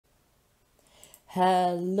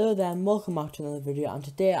Hello there and welcome back to another video, and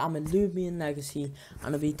today I'm in Loomian Legacy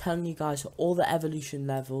and I'll be telling you guys all the evolution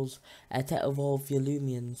levels to evolve your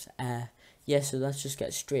Loomians. So let's just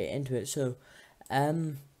get straight into it. So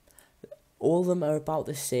all of them are about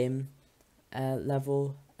the same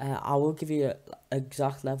level. I will give you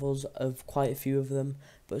exact levels of quite a few of them,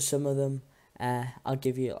 but some of them I'll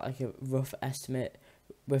give you like a rough estimate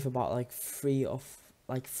with about like three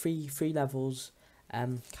levels.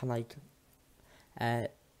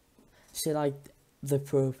 Say like the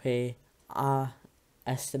pro pay, I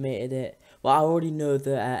estimated it. Well, I already know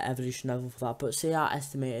the evolution level for that, but say I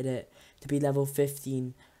estimated it to be level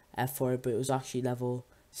 15 for it, but it was actually level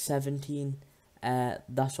 17.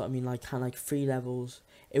 That's what I mean, like kind of like 3 levels.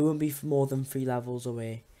 It wouldn't be more than 3 levels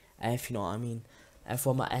away, if you know what I mean,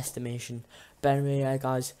 for my estimation. But anyway,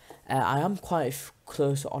 guys, I am quite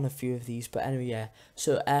close on a few of these. But anyway, yeah.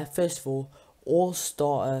 So first of all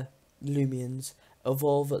starter Loomians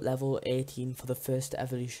evolve at level 18 for the first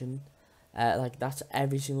evolution. Like that's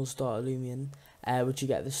every single starter Loomian which you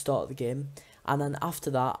get at the start of the game, and then after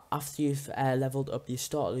that, after you've leveled up your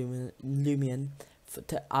starter Loomian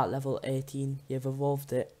at level 18, you've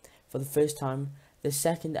evolved it for the first time. The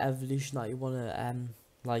second evolution that you want to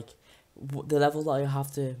the level that you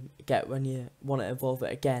have to get when you want to evolve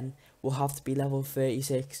it again will have to be level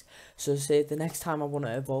 36. So say the next time I want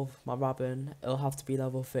to evolve my Rabbin, it'll have to be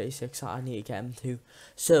level 36 that I need to get him to.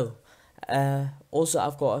 So also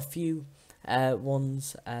I've got a few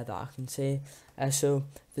ones that I can say. So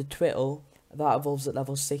the Twittle, that evolves at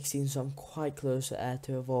level 16, so I'm quite close to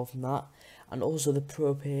evolving that. And also the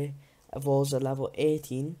Propay evolves at level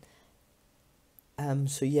 18.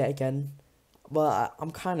 So yeah, again, well,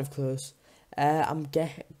 I'm kind of close. I'm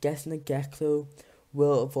guessing the Gecko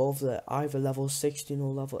will evolve at either level 16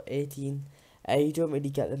 or level 18. You don't really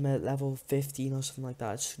get them at level 15 or something like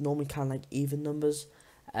that. It's normally kind of like even numbers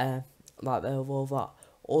like they evolve at.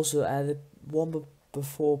 Also, the one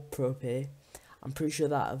before Propay, I'm pretty sure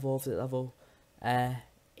that evolved at level 8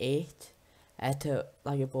 to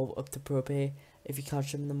like evolve up to Propay if you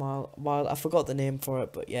catch them in the wild. I forgot the name for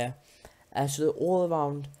it, but yeah. So all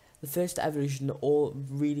around, the first evolution are all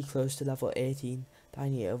really close to level 18 that I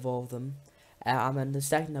need to evolve them. And then the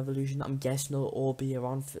second evolution, I'm guessing will all be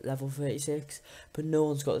around level 36, but no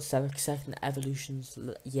one's got the second evolutions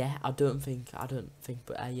yet. I don't think,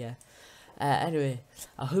 but yeah. Anyway,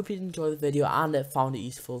 I hope you enjoyed the video and found it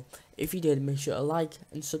useful. If you did, make sure to like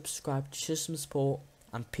and subscribe to show some support,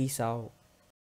 and peace out.